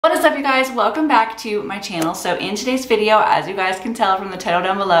What is up, you guys? Welcome back to my channel. So in today's video, as you guys can tell from the title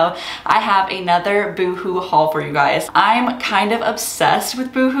down below, I have another Boohoo haul for you guys. I'm kind of obsessed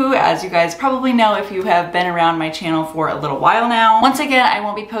with Boohoo, as you guys probably know if you have been around my channel for a little while now. Once again, I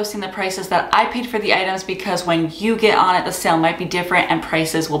won't be posting the prices that I paid for the items because when you get on it, the sale might be different and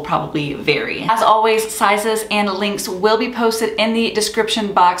prices will probably vary. As always, sizes and links will be posted in the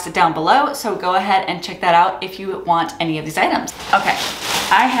description box down below, so go ahead and check that out if you want any of these items. Okay.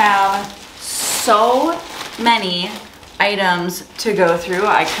 I have so many items to go through.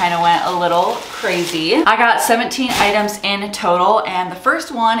 I kind of went a little crazy. I got 17 items in total, and the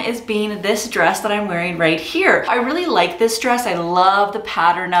first one is being this dress that I'm wearing right here. I really like this dress. I love the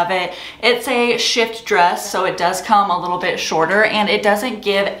pattern of it. It's a shift dress, so it does come a little bit shorter and it doesn't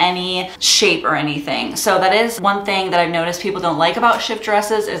give any shape or anything. So that is one thing that I've noticed people don't like about shift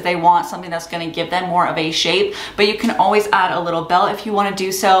dresses is they want something that's going to give them more of a shape, but you can always add a little belt if you want to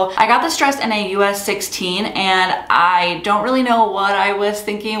do so. I got this dress in a US 16 and I don't really know what I was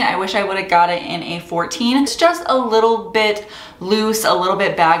thinking. I wish I would have got it in a 14. It's just a little bit loose, a little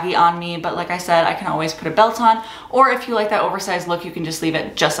bit baggy on me, but like I said, I can always put a belt on, or if you like that oversized look, you can just leave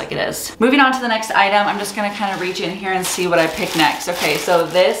it just like it is. Moving on to the next item, I'm just gonna kind of reach in here and see what I pick next. Okay, so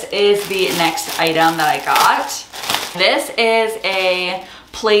this is the next item that I got. This is a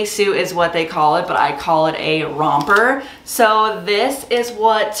play suit is what they call it, but I call it a romper. So this is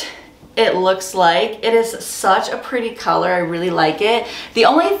what it looks like. It is such a pretty color. I really like it. The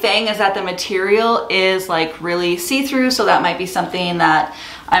only thing is that the material is like really see-through, so that might be something that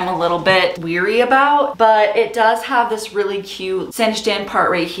I'm a little bit weary about, but it does have this really cute cinched in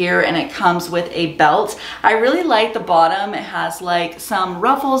part right here, and it comes with a belt. I really like the bottom. It has like some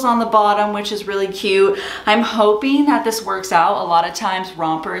ruffles on the bottom, which is really cute. I'm hoping that this works out. A lot of times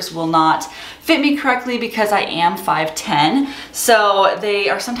rompers will not fit me correctly because I am 5'10", so they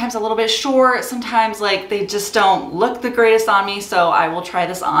are sometimes a little bit short, sometimes like they just don't look the greatest on me, so I will try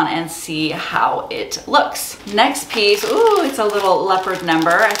this on and see how it looks. Next piece, ooh, it's a little leopard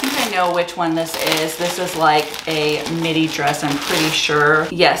number. I think I know which one this is. This is like a midi dress, I'm pretty sure.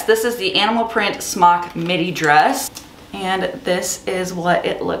 Yes, this is the animal print smock midi dress, and this is what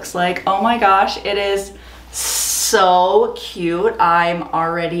it looks like. Oh my gosh, it is so cute. I'm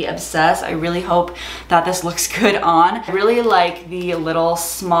already obsessed. I really hope that this looks good on. I really like the little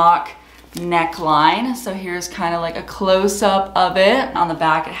smock neckline. So here's kind of like a close-up of it. On the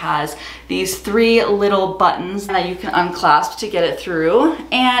back it has these 3 little buttons that you can unclasp to get it through,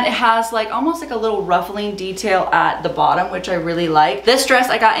 and it has like almost like a little ruffling detail at the bottom, which I really like. This dress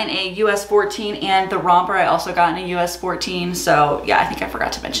I got in a US 14, and the romper I also got in a US 14, so yeah, I think I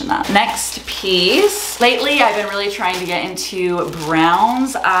forgot to mention that. Next piece. Lately I've been really trying to get into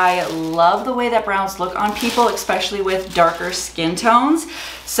browns. I love the way that browns look on people, especially with darker skin tones.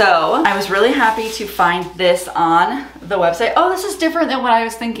 So I was really happy to find this on the website. Oh, this is different than what I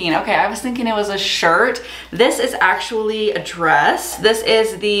was thinking. Okay, I was thinking it was a shirt. This is actually a dress. This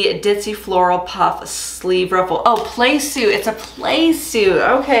is the Ditzy Floral Puff Sleeve Ruffle. Oh, play suit. It's a play suit.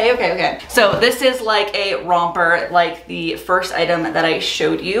 Okay, okay, okay. So this is like a romper, like the first item that I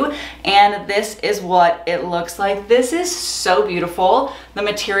showed you. And this is what it looks like. This is so beautiful. The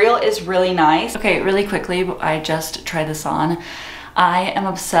material is really nice. Okay, really quickly, I just tried this on. I am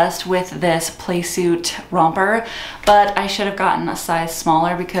obsessed with this playsuit romper, but I should have gotten a size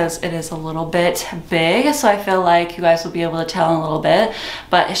smaller because it is a little bit big, so I feel like you guys will be able to tell in a little bit,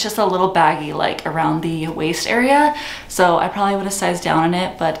 but it's just a little baggy like around the waist area, so I probably would have sized down on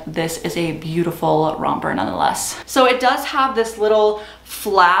it, but this is a beautiful romper nonetheless. So it does have this little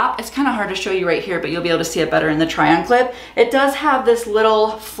flap. It's kind of hard to show you right here, but you'll be able to see it better in the try-on clip. It does have this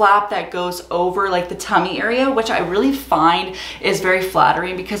little flap that goes over like the tummy area, which I really find is very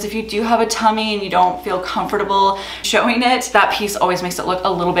flattering, because if you do have a tummy and you don't feel comfortable showing it, that piece always makes it look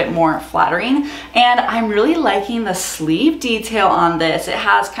a little bit more flattering. And I'm really liking the sleeve detail on this. It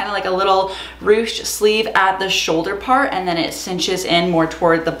has kind of like a little ruched sleeve at the shoulder part, and then it cinches in more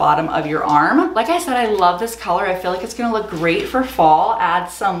toward the bottom of your arm. Like I said, I love this color. I feel like it's gonna look great for fall. Add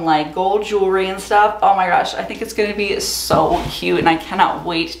some like gold jewelry and stuff. Oh my gosh, I think it's gonna be so cute, and I cannot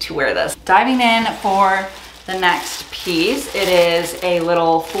wait to wear this. Diving in for the next piece, it is a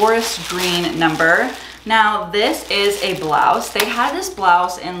little forest green number. Now this is a blouse. They had this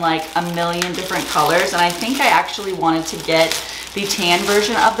blouse in like a million different colors, and I think I actually wanted to get the tan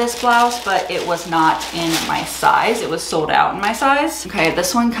version of this blouse, but it was not in my size. It was sold out in my size. Okay,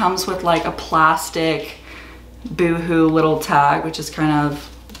 this one comes with like a plastic Boohoo little tag, which is kind of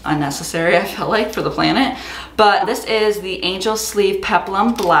unnecessary, I feel like, for the planet. But this is the Angel Sleeve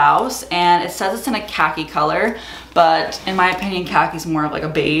Peplum blouse, and it says it's in a khaki color, but in my opinion, khaki is more of like a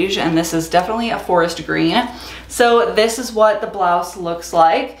beige, and this is definitely a forest green. So this is what the blouse looks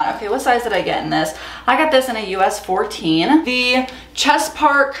like. Okay, what size did I get in this? I got this in a US 14. The chest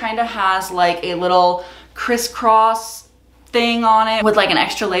part kind of has like a little crisscross thing on it with like an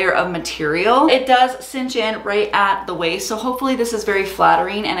extra layer of material. It does cinch in right at the waist, so hopefully this is very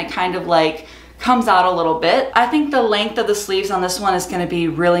flattering and it kind of like comes out a little bit. I think the length of the sleeves on this one is going to be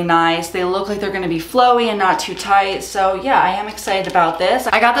really nice. They look like they're going to be flowy and not too tight. So yeah, I am excited about this.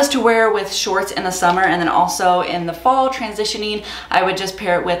 I got this to wear with shorts in the summer, and then also in the fall transitioning, I would just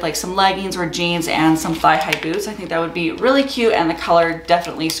pair it with like some leggings or jeans and some thigh-high boots. I think that would be really cute, and the color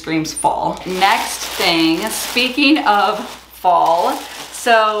definitely screams fall. Next thing, speaking of fall,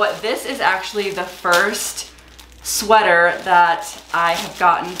 so this is actually the first sweater that I have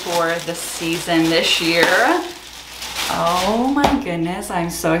gotten for the season this year. Oh my goodness,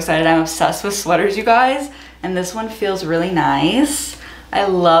 I'm so excited. I'm obsessed with sweaters, you guys, and this one feels really nice. I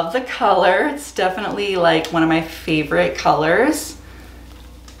love the color. It's definitely like one of my favorite colors.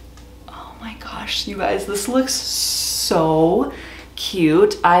 Oh my gosh, you guys, this looks so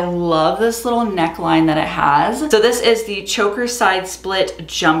cute. I love this little neckline that it has. So this is the choker side split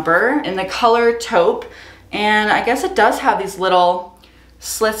jumper in the color taupe. And I guess it does have these little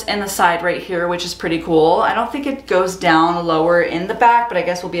slits in the side right here, which is pretty cool. I don't think it goes down lower in the back, but I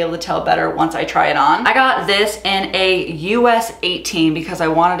guess we'll be able to tell better once I try it on. I got this in a US 18 because I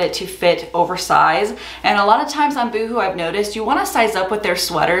wanted it to fit oversized. And a lot of times on Boohoo, I've noticed you want to size up with their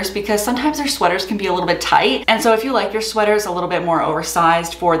sweaters because sometimes their sweaters can be a little bit tight. And so if you like your sweaters a little bit more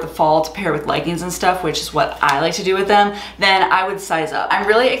oversized for the fall to pair with leggings and stuff, which is what I like to do with them, then I would size up. I'm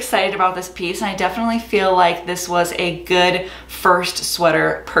really excited about this piece, and I definitely feel like this was a good first sweater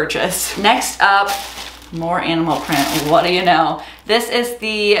purchase. Next up, more animal print. What do you know? This is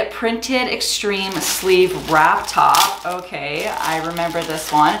the printed extreme sleeve wrap top. Okay, I remember this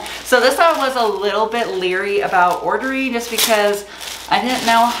one. So this I was a little bit leery about ordering just because I didn't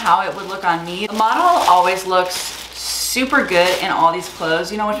know how it would look on me. The model always looks super good in all these clothes.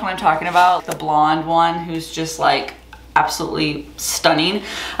 You know which one I'm talking about? The blonde one who's just like absolutely stunning.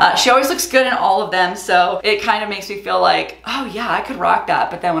 She always looks good in all of them, so it kind of makes me feel like, oh yeah, I could rock that.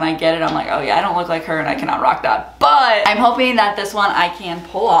 But then when I get it, I'm like, oh yeah, I don't look like her and I cannot rock that. But I'm hoping that this one I can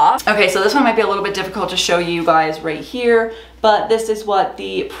pull off. Okay, so this one might be a little bit difficult to show you guys right here, but this is what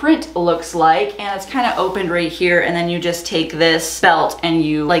the print looks like, and it's kind of opened right here, and then you just take this belt and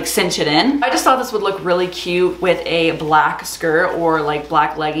you like cinch it in. I just thought this would look really cute with a black skirt or like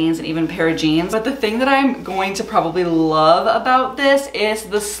black leggings and even a pair of jeans. But the thing that I'm going to probably love about this is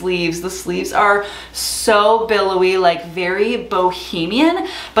the sleeves. The sleeves are so billowy, like very bohemian,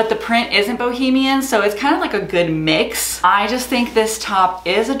 but the print isn't bohemian, so it's kind of like a good mix. I just think this top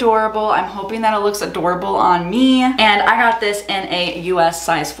is adorable. I'm hoping that it looks adorable on me, and I got this in a US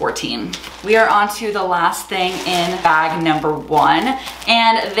size 14. We are on to the last thing in bag number 1,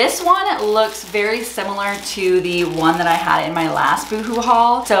 and this one looks very similar to the one that I had in my last Boohoo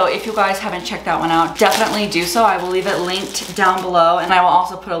haul. So if you guys haven't checked that one out, definitely do so. I will leave it linked down below, and I will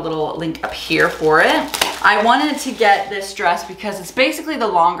also put a little link up here for it. I wanted to get this dress because it's basically the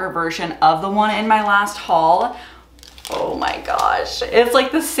longer version of the one in my last haul. Oh my gosh, it's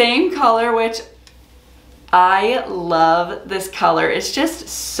like the same color, which I love this color. It's just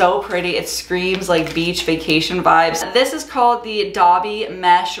so pretty. It screams like beach vacation vibes. This is called the Dobby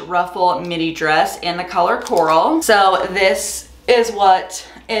Mesh Ruffle Midi Dress in the color Coral. So this is what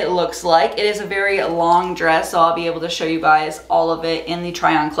it looks like. It is a very long dress, so I'll be able to show you guys all of it in the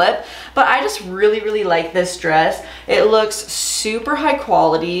try-on clip. But I just really like this dress. It looks super high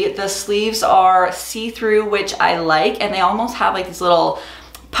quality. The sleeves are see-through, which I like, and they almost have like these little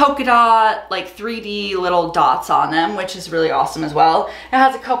polka dot, like 3D little dots on them, which is really awesome as well. It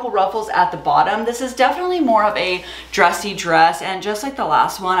has a couple ruffles at the bottom. This is definitely more of a dressy dress, and just like the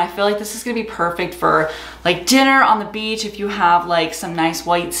last one, I feel like this is gonna be perfect for like dinner on the beach. If you have like some nice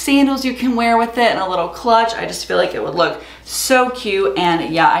white sandals you can wear with it and a little clutch, I just feel like it would look so cute.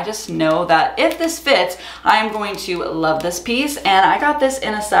 And yeah, I just know that if this fits, I'm going to love this piece, and I got this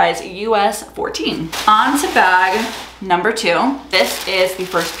in a size US 14. On to bag number 2. This is the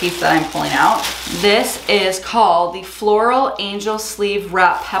first piece that I'm pulling out. This is called the Floral Angel Sleeve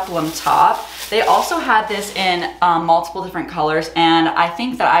Wrap Peplum Top. They also had this in multiple different colors, and I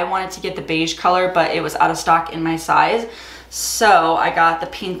think that I wanted to get the beige color, but it was out of stock in my size. So I got the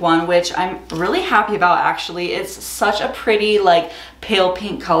pink one, which I'm really happy about actually. It's such a pretty like pale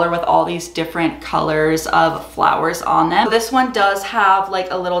pink color with all these different colors of flowers on them. This one does have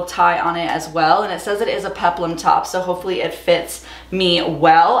like a little tie on it as well, and it says it is a peplum top, so hopefully it fits me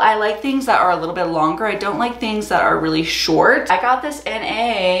well. I like things that are a little bit longer. I don't like things that are really short. I got this in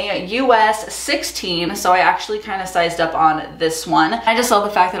a US 16, so I actually kind of sized up on this one. I just love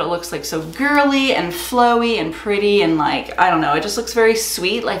the fact that it looks like so girly and flowy and pretty, and like, I don't know, it just looks very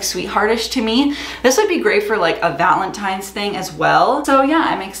sweet, like sweetheartish to me. This would be great for like a Valentine's thing as well. So yeah,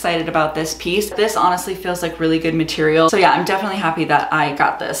 I'm excited about this piece. This honestly feels like really good material. So yeah, I'm definitely happy that I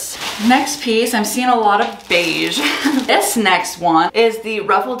got this. Next piece, I'm seeing a lot of beige. This next one is the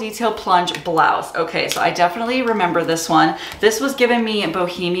ruffle detail plunge blouse. Okay, so I definitely remember this one. This was giving me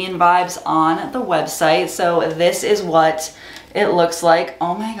bohemian vibes on the website. So this is what it looks like.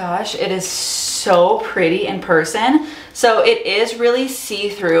 Oh my gosh, it is so pretty in person. So it is really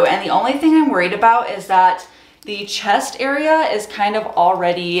see-through, and the only thing I'm worried about is that the chest area is kind of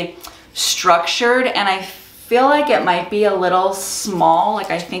already structured, and I feel like it might be a little small.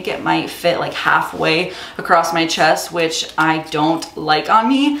 Like I think it might fit like halfway across my chest, which I don't like on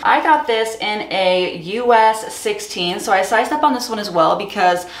me. I got this in a US 16, so I sized up on this one as well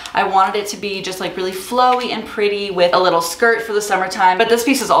because I wanted it to be just like really flowy and pretty with a little skirt for the summertime. But this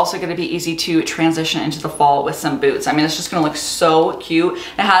piece is also going to be easy to transition into the fall with some boots. I mean, it's just going to look so cute.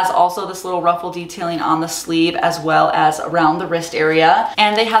 It has also this little ruffle detailing on the sleeve as well as around the wrist area,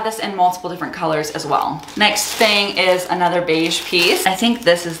 and they have this in multiple different colors as well. Next thing is another beige piece. I think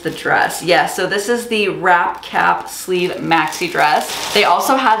this is the dress. Yeah, so this is the wrap cap sleeve maxi dress. They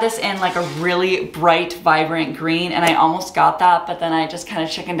also had this in like a really bright, vibrant green, and I almost got that, but then I just kind of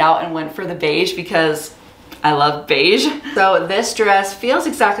chickened out and went for the beige because I love beige. So this dress feels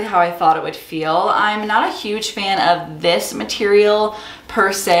exactly how I thought it would feel. I'm not a huge fan of this material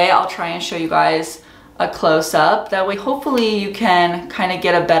per se. I'll try and show you guys a close-up. That way hopefully you can kind of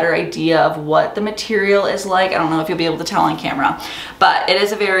get a better idea of what the material is like. I don't know if you'll be able to tell on camera, but it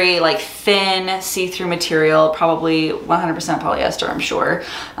is a very like thin see-through material, probably 100% polyester, I'm sure.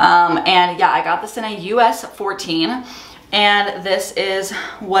 And yeah, I got this in a US 14, and this is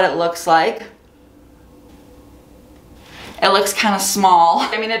what it looks like. It looks kind of small.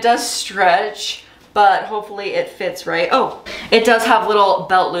 I mean, it does stretch, but hopefully it fits right. Oh, it does have little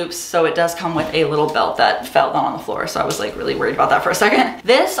belt loops, so it does come with a little belt that fell down on the floor, so I was like really worried about that for a second.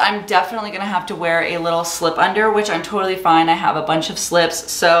 This, I'm definitely gonna have to wear a little slip under, which I'm totally fine. I have a bunch of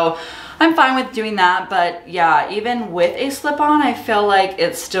slips, so I'm fine with doing that. But yeah, even with a slip on, I feel like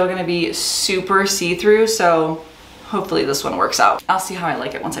it's still gonna be super see-through, so hopefully this one works out. I'll see how I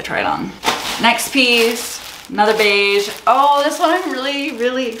like it once I try it on. Next piece. Another beige. Oh, this one I'm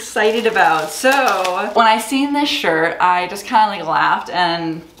really excited about. So when I seen this shirt, I just kind of like laughed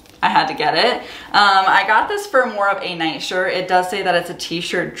and I had to get it. I got this for more of a night shirt. It does say that it's a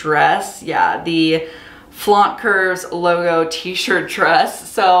t-shirt dress. Yeah, the Flaunt Curves logo t-shirt dress.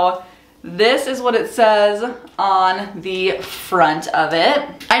 So this is what it says on the front of it.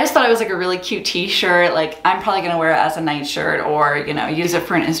 I just thought it was like a really cute t-shirt. Like I'm probably gonna wear it as a night shirt, or you know, use it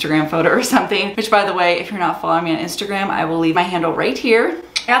for an Instagram photo or something. Which by the way, if you're not following me on Instagram, I will leave my handle right here.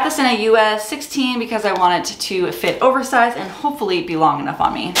 I got this in a US 16 because I want it to fit oversized and hopefully be long enough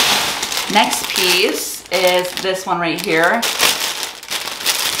on me. Next piece is this one right here.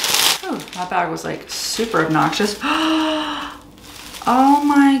 Oh, that bag was like super obnoxious. Oh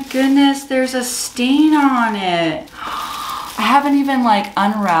my goodness, there's a stain on it. I haven't even like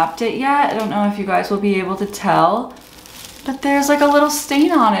unwrapped it yet. I don't know if you guys will be able to tell, but there's like a little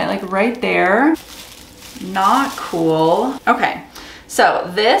stain on it, like right there. Not cool. Okay, so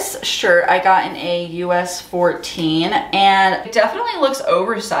this shirt I got in a US 14, and it definitely looks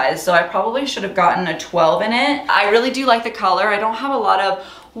oversized, so I probably should have gotten a 12 in it. I really do like the color. I don't have a lot of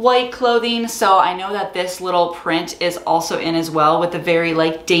white clothing, so I know that this little print is also in as well with the very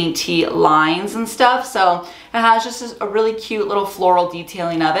like dainty lines and stuff. So it has just a really cute little floral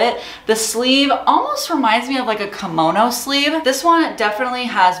detailing of it. The sleeve almost reminds me of like a kimono sleeve. This one definitely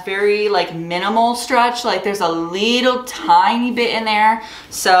has very like minimal stretch, like there's a little tiny bit in there.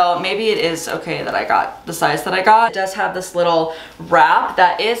 So maybe it is okay that I got the size that I got. It does have this little wrap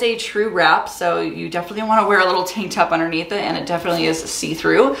that is a true wrap, so you definitely want to wear a little tank top underneath it, and it definitely is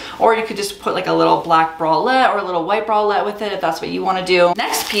see-through. Or you could just put like a little black bralette or a little white bralette with it if that's what you want to do.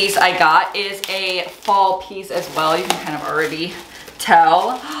 Next piece I got is a fall piece as well. You can kind of already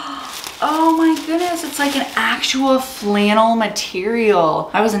tell. Oh my goodness, it's like an actual flannel material.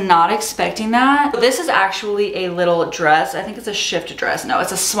 I was not expecting that. This is actually a little dress. I think it's a shift dress. No,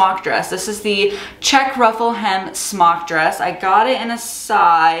 it's a smock dress. This is the check ruffle hem smock dress. I got it in a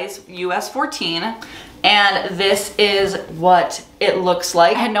size US 14. and this is what it looks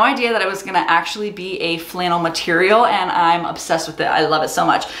like. I had no idea that it was gonna actually be a flannel material, and I'm obsessed with it. I love it so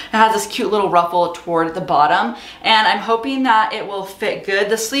much. It has this cute little ruffle toward the bottom, and I'm hoping that it will fit good.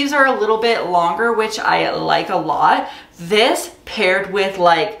 The sleeves are a little bit longer, which I like a lot. This paired with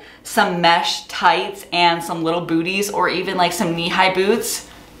like some mesh tights and some little booties, or even like some knee-high boots.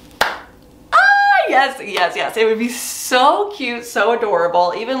 Yes, yes, yes. It would be so cute, so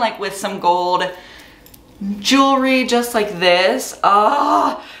adorable, even like with some gold jewelry just like this.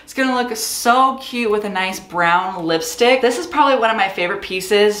 Oh, it's gonna look so cute with a nice brown lipstick. This is probably one of my favorite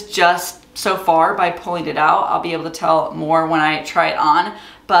pieces just so far by pulling it out. I'll be able to tell more when I try it on,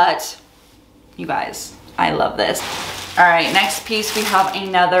 but you guys, I love this. All right, next piece, we have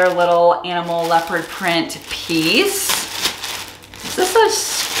another little animal leopard print piece. Is this a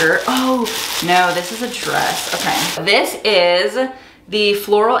skirt? Oh, no, this is a dress. Okay. This is the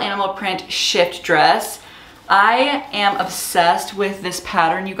floral animal print shift dress. I am obsessed with this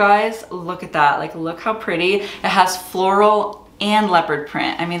pattern, you guys. Look at that. Like, look how pretty. It has floral and leopard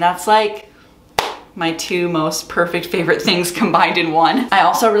print. I mean, that's like my two most perfect favorite things combined in one. I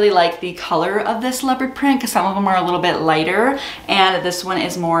also really like the color of this leopard print because some of them are a little bit lighter, and this one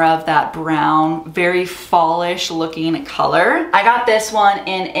is more of that brown, very fallish looking color. I got this one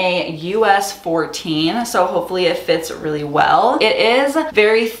in a US 14, so hopefully it fits really well. It is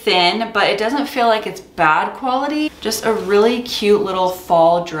very thin, but it doesn't feel like it's bad quality. Just a really cute little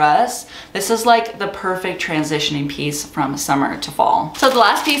fall dress. This is like the perfect transitioning piece from summer to fall. So the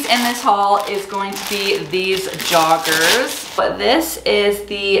last piece in this haul is going to be these joggers. But this is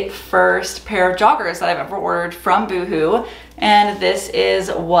the first pair of joggers that I've ever ordered from Boohoo, and this is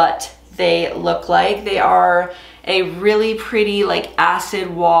what they look like. They are a really pretty like acid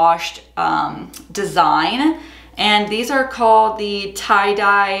washed design, and these are called the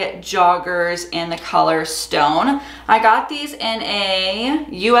tie-dye joggers in the color Stone. I got these in a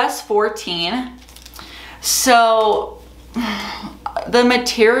US 14. So the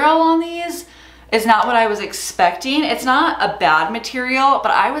material on these is not what I was expecting. It's not a bad material,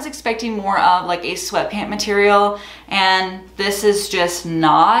 but I was expecting more of like a sweatpant material, and this is just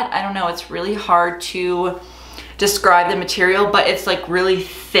not. I don't know, it's really hard to describe the material, but it's like really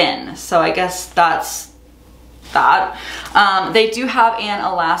thin. So I guess that's that. They do have an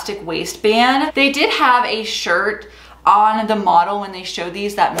elastic waistband. They did have a shirt on the model when they showed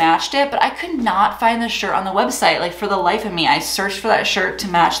these that matched it, but I could not find the shirt on the website, like for the life of me. I searched for that shirt to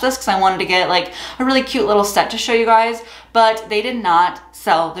match this because I wanted to get like a really cute little set to show you guys, but they did not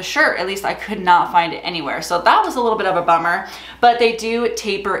sell the shirt. At least I could not find it anywhere. So that was a little bit of a bummer, but they do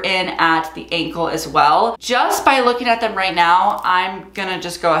taper in at the ankle as well. Just by looking at them right now, I'm gonna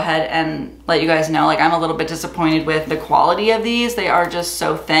just go ahead and let you guys know, like, I'm a little bit disappointed with the quality of these. They are just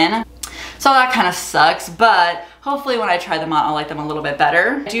so thin. So that kind of sucks, but hopefully when I try them on, I'll like them a little bit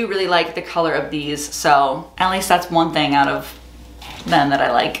better. I do really like the color of these, so at least that's one thing out of them that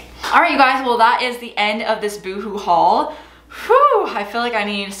I like. All right, you guys, well, that is the end of this Boohoo haul. Whew, I feel like I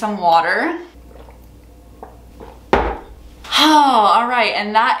need some water. Oh, all right,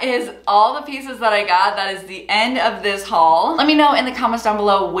 and that is all the pieces that I got. That is the end of this haul. Let me know in the comments down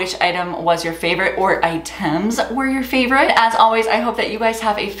below which item was your favorite or items were your favorite. As always, I hope that you guys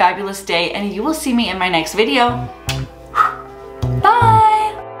have a fabulous day, and you will see me in my next video. Bye!